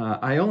verse,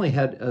 I only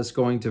had us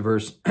going to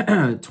verse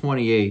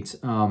 28.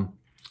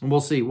 We'll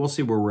see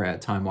where we're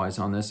at time-wise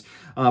on this.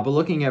 But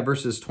looking at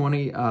verses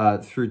 20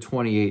 through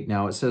 28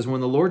 now, it says,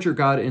 when the Lord your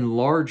God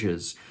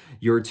enlarges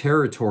your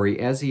territory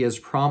as he has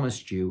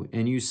promised you,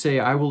 and you say,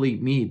 I will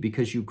eat meat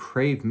because you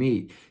crave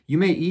meat, you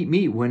may eat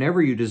meat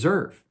whenever you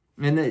deserve.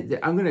 And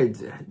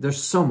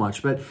there's so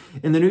much, but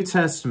in the New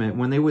Testament,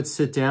 when they would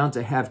sit down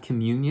to have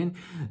communion,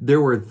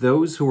 there were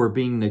those who were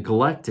being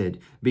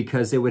neglected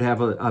because they would have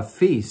a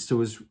feast. It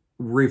was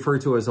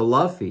referred to as a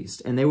love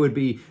feast, and they would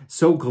be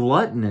so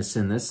gluttonous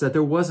in this that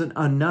there wasn't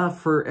enough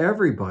for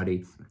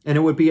everybody. And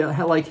it would be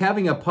like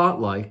having a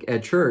potluck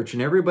at church,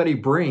 and everybody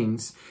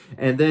brings,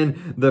 and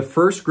then the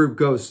first group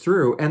goes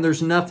through, and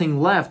there's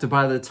nothing left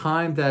by the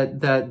time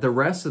that the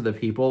rest of the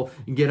people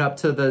get up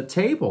to the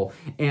table.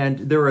 And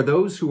there are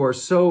those who are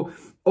so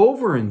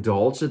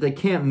overindulged that they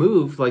can't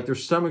move, like their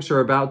stomachs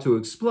are about to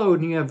explode,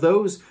 and you have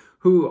those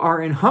who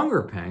are in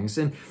hunger pangs.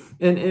 And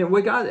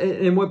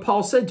what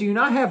Paul said, do you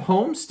not have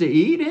homes to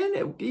eat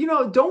in? You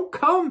know, don't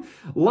come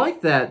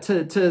like that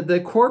to the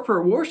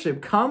corporate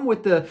worship. Come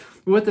with the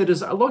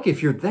desire. Look,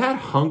 if you're that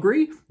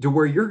hungry to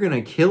where you're going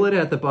to kill it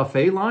at the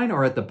buffet line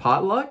or at the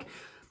potluck,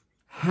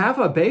 have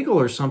a bagel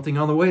or something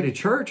on the way to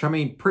church. I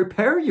mean,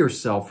 prepare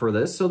yourself for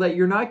this so that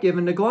you're not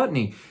given to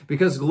gluttony,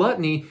 because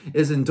gluttony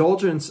is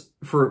indulgence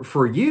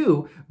for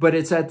you, but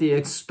it's at the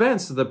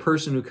expense of the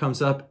person who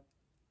comes up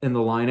in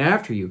the line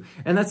after you.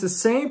 And that's the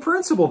same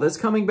principle that's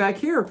coming back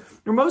here.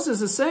 Where Moses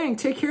is saying,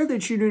 take care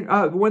that you do,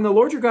 when the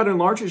Lord your God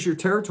enlarges your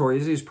territory,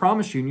 as he's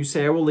promised you, and you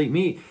say, I will eat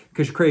meat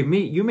because you crave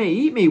meat, you may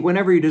eat meat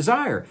whenever you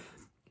desire.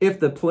 If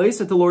the place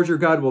that the Lord your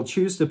God will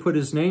choose to put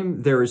his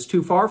name there is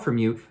too far from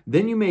you,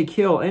 then you may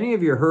kill any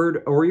of your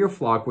herd or your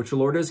flock which the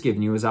Lord has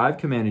given you, as I have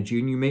commanded you,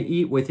 and you may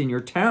eat within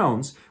your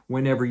towns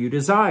whenever you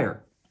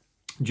desire.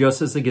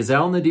 Just as the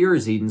gazelle and the deer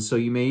is eaten, so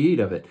you may eat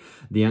of it.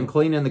 The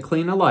unclean and the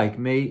clean alike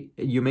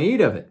you may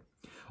eat of it.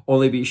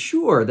 Only be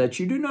sure that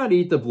you do not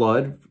eat the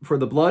blood, for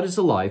the blood is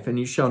the life, and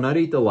you shall not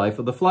eat the life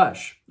of the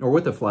flesh, or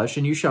with the flesh,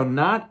 and you shall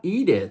not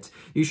eat it.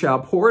 You shall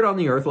pour it on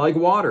the earth like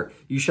water.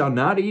 You shall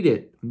not eat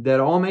it, that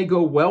all may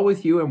go well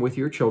with you and with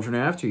your children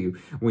after you,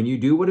 when you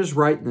do what is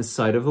right in the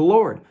sight of the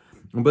Lord.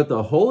 But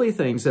the holy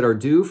things that are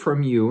due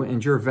from you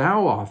and your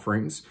vow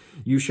offerings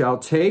you shall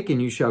take,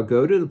 and you shall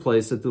go to the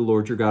place that the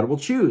Lord your God will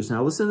choose.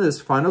 Now listen to this,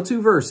 final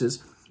 2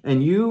 verses.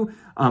 And you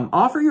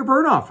offer your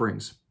burnt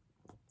offerings,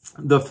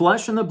 the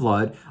flesh and the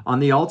blood, on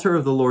the altar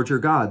of the Lord your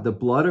God. The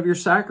blood of your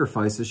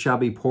sacrifices shall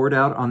be poured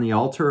out on the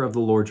altar of the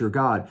Lord your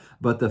God,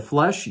 but the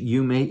flesh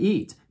you may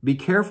eat. Be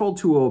careful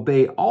to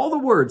obey all the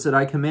words that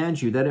I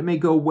command you, that it may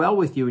go well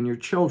with you and your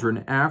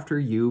children after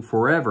you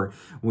forever,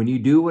 when you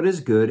do what is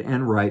good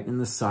and right in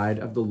the sight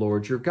of the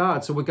Lord your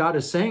God. So what God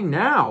is saying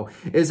now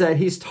is that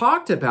he's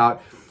talked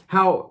about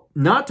how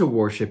not to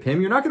worship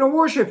him. You're not going to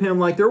worship him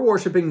like they're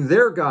worshiping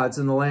their gods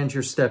in the land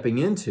you're stepping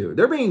into.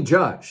 They're being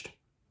judged.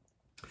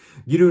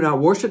 You do not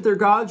worship their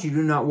gods. You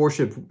do not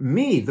worship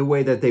me the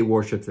way that they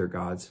worship their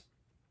gods.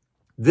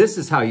 This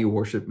is how you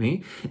worship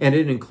me. And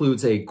it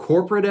includes a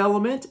corporate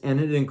element and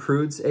it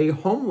includes a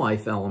home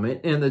life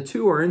element. And the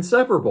two are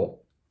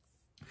inseparable.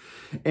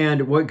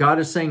 And what God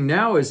is saying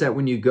now is that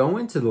when you go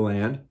into the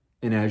land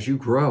and as you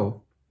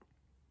grow,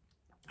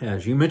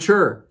 as you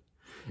mature,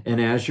 and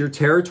as your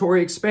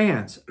territory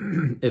expands,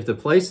 if the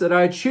place that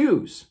I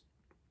choose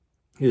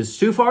is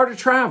too far to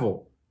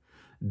travel,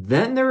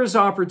 then there is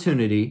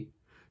opportunity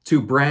to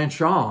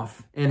branch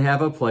off and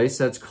have a place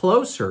that's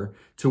closer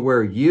to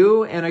where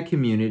you and a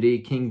community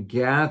can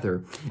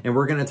gather. And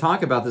we're going to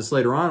talk about this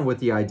later on with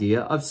the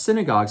idea of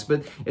synagogues,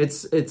 but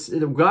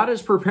God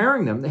is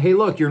preparing them. Hey,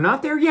 look, you're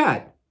not there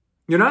yet.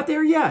 You're not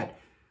there yet.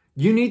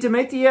 You need to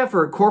make the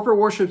effort. Corporate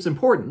worship's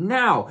important.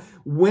 Now,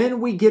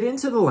 when we get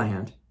into the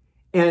land,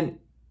 and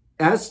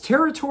as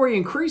territory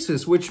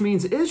increases, which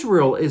means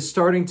Israel is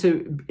starting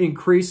to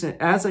increase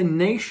as a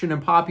nation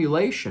and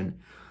population,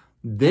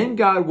 then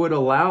God would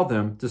allow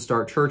them to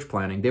start church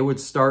planting. They would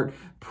start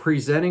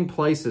presenting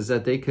places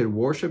that they could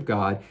worship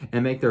God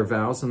and make their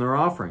vows and their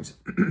offerings.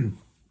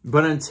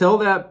 But until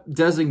that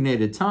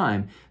designated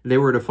time, they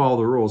were to follow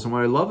the rules. And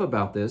what I love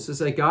about this is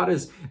that God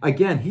is,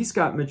 again, he's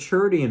got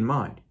maturity in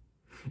mind.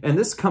 And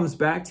this comes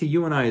back to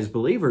you and I as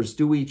believers.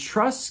 Do we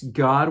trust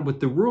God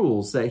with the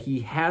rules that he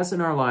has in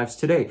our lives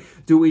today?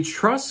 Do we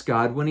trust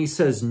God when he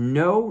says,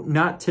 no,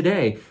 not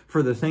today,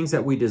 for the things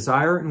that we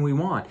desire and we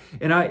want?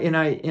 And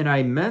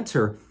I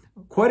mentor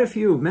quite a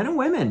few men and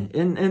women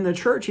in the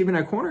church, even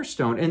at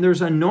Cornerstone, and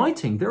there's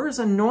anointing. There is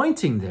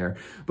anointing there,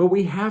 but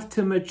we have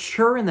to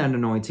mature in that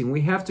anointing.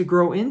 We have to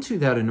grow into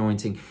that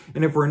anointing.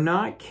 And if we're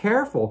not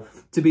careful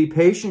to be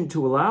patient,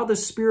 to allow the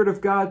Spirit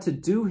of God to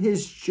do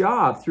his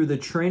job through the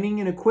training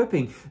and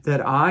equipping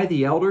that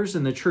the elders,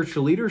 and the church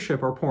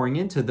leadership are pouring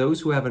into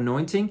those who have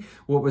anointing,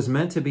 what was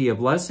meant to be a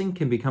blessing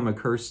can become a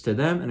curse to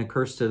them and a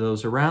curse to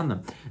those around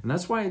them. And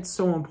that's why it's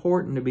so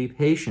important to be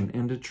patient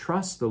and to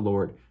trust the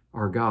Lord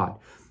our God.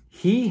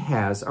 He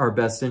has our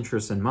best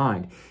interests in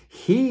mind.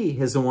 He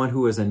is the one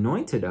who has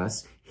anointed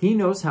us. He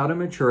knows how to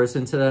mature us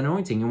into that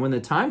anointing. And when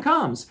the time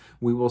comes,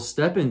 we will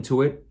step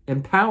into it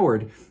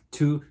empowered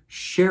to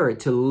share it,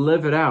 to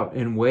live it out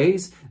in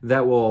ways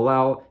that will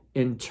allow,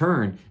 in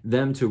turn,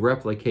 them to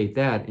replicate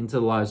that into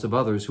the lives of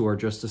others who are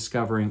just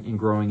discovering and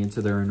growing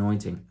into their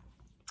anointing.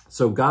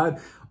 So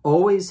God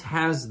always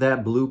has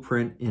that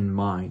blueprint in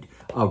mind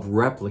of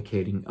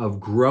replicating, of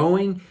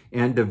growing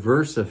and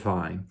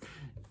diversifying.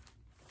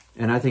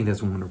 And I think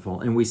that's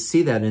wonderful. And we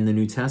see that in the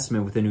New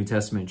Testament with the New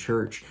Testament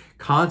church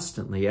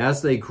constantly.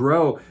 As they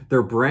grow,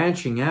 they're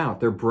branching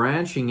out. They're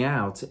branching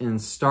out and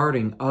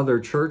starting other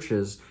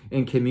churches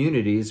and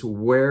communities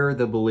where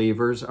the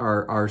believers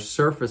are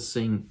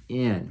surfacing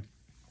in.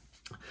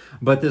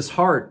 But this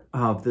heart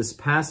of this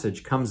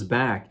passage comes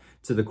back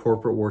to the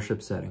corporate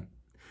worship setting.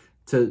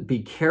 To be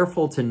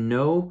careful to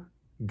know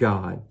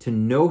God, to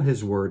know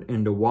his word,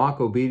 and to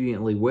walk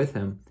obediently with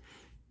him.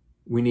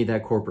 We need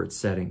that corporate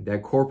setting,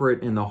 that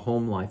corporate in the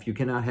home life. You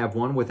cannot have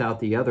one without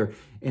the other.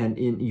 And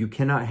you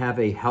cannot have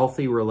a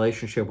healthy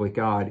relationship with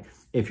God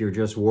if you're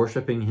just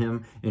worshiping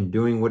him and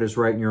doing what is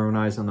right in your own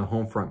eyes on the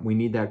home front. We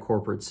need that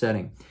corporate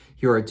setting.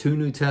 Here are 2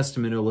 New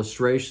Testament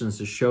illustrations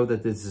to show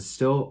that this is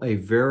still a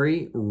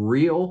very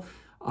real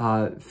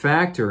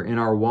factor in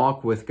our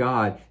walk with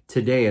God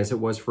today as it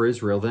was for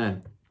Israel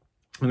then.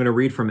 I'm going to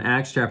read from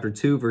Acts chapter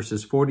 2,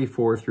 verses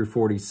 44 through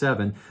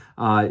 47.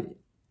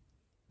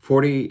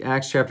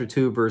 Acts chapter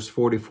 2, verse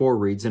 44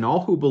 reads, "And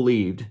all who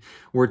believed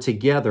were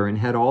together and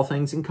had all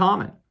things in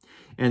common.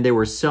 And they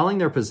were selling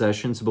their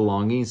possessions and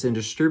belongings and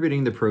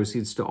distributing the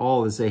proceeds to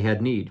all as they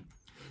had need.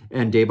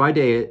 And day by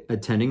day,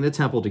 attending the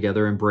temple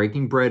together and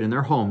breaking bread in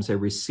their homes, they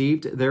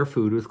received their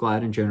food with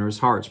glad and generous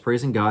hearts,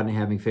 praising God and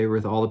having favor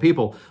with all the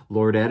people.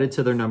 Lord added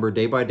to their number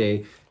day by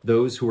day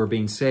those who were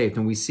being saved.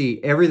 And we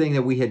see everything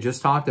that we had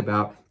just talked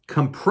about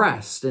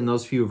compressed in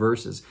those few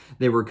verses.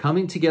 They were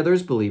coming together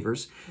as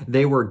believers.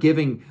 They were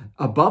giving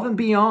above and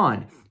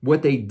beyond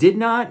what they did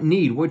not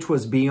need, which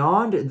was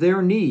beyond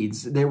their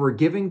needs. They were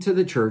giving to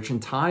the church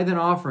and tithe and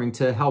offering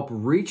to help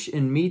reach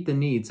and meet the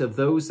needs of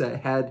those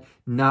that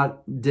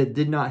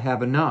did not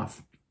have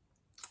enough.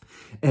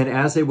 And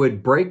as they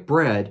would break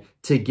bread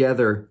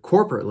together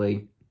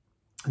corporately,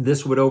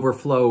 this would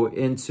overflow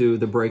into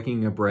the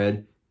breaking of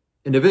bread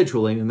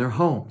individually in their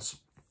homes.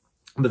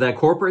 But that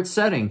corporate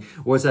setting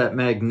was that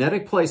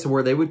magnetic place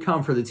where they would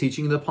come for the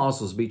teaching of the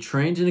apostles, be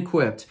trained and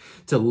equipped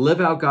to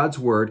live out God's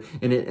word.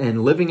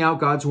 And living out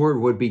God's word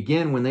would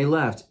begin when they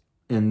left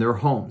in their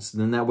homes.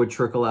 Then that would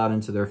trickle out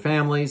into their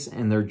families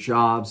and their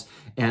jobs,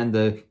 and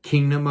the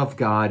kingdom of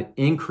God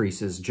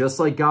increases. Just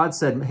like God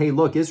said, hey,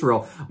 look,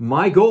 Israel,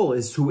 my goal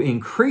is to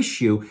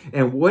increase you.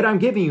 And what I'm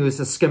giving you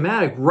is a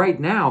schematic right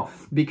now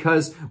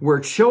because we're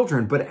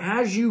children. But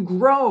as you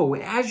grow,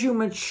 as you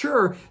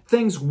mature,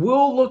 things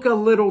will look a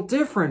little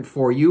different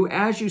for you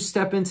as you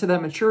step into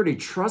that maturity.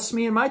 Trust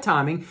me in my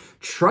timing.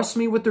 Trust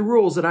me with the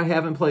rules that I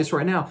have in place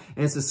right now.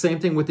 And it's the same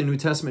thing with the New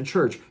Testament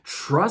church.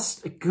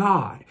 Trust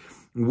God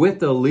with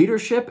the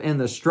leadership and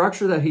the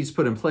structure that he's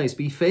put in place.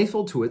 Be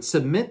faithful to it,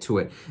 submit to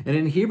it. And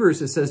in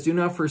Hebrews, it says, do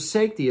not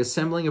forsake the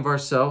assembling of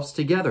ourselves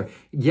together.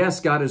 Yes,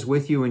 God is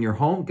with you in your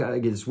home.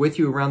 God is with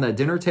you around that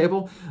dinner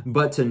table,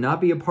 but to not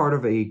be a part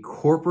of a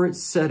corporate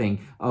setting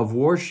of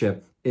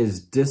worship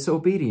is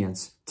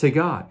disobedience to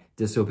God.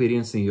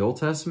 Disobedience in the Old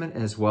Testament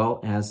as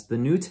well as the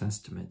New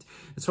Testament.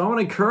 And so I want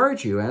to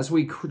encourage you as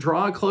we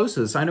draw close to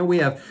this. I know we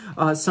have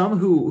some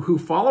who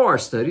follow our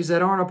studies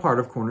that aren't a part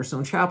of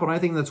Cornerstone Chapel, and I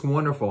think that's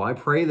wonderful. I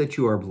pray that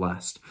you are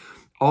blessed.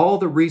 All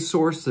the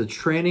resource, the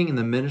training, and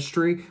the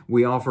ministry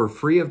we offer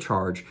free of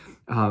charge.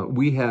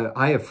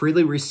 I have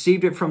freely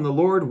received it from the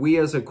Lord. We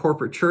as a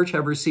corporate church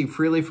have received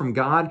freely from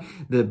God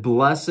the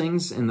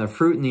blessings and the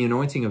fruit and the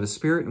anointing of the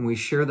Spirit, and we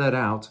share that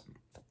out.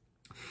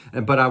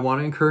 But I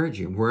want to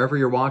encourage you, wherever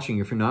you're watching,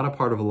 if you're not a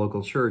part of a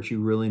local church, you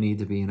really need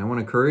to be. And I want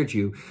to encourage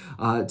you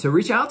to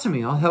reach out to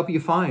me. I'll help you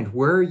find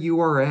where you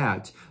are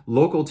at,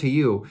 local to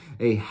you,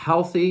 a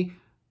healthy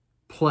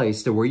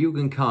place to where you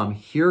can come,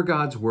 hear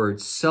God's word,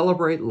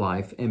 celebrate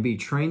life, and be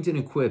trained and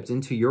equipped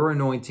into your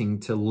anointing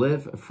to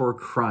live for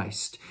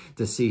Christ,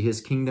 to see his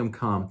kingdom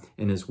come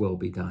and his will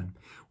be done.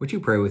 Would you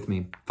pray with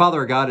me?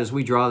 Father God, as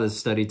we draw this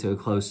study to a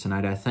close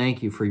tonight, I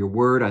thank you for your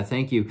word. I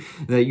thank you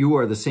that you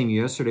are the same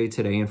yesterday,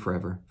 today, and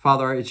forever.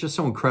 Father, it's just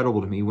so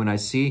incredible to me when I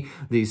see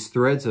these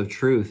threads of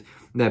truth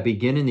that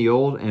begin in the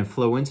Old and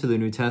flow into the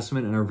New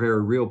Testament and are a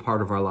very real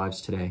part of our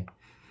lives today.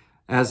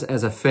 As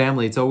a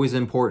family, it's always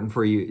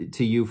important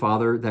to you,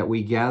 Father, that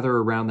we gather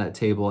around that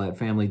table at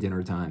family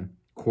dinner time.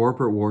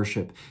 Corporate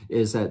worship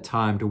is that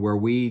time to where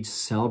we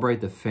celebrate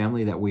the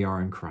family that we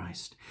are in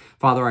Christ.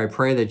 Father, I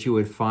pray that you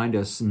would find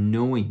us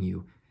knowing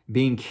you,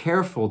 being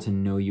careful to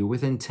know you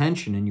with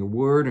intention in your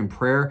word and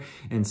prayer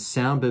and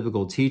sound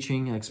biblical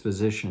teaching,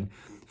 exposition.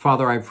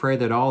 Father, I pray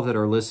that all that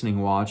are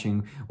listening,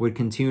 watching, would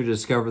continue to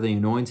discover the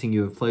anointing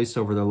you have placed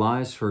over their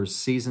lives for a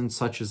season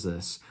such as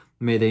this.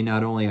 May they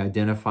not only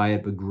identify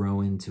it, but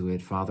grow into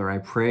it. Father, I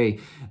pray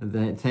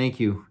that thank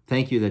you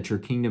that your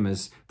kingdom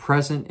is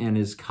present and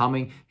is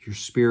coming. Your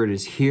Spirit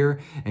is here,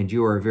 and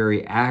you are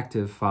very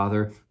active,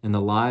 Father, in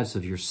the lives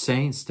of your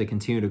saints to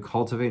continue to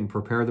cultivate and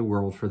prepare the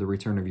world for the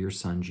return of your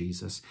Son,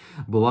 Jesus.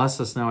 Bless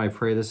us now, I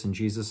pray this in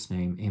Jesus'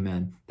 name.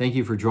 Amen. Thank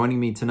you for joining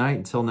me tonight.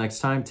 Until next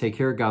time, take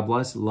care. God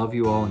bless. Love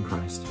you all in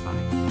Christ.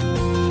 Bye.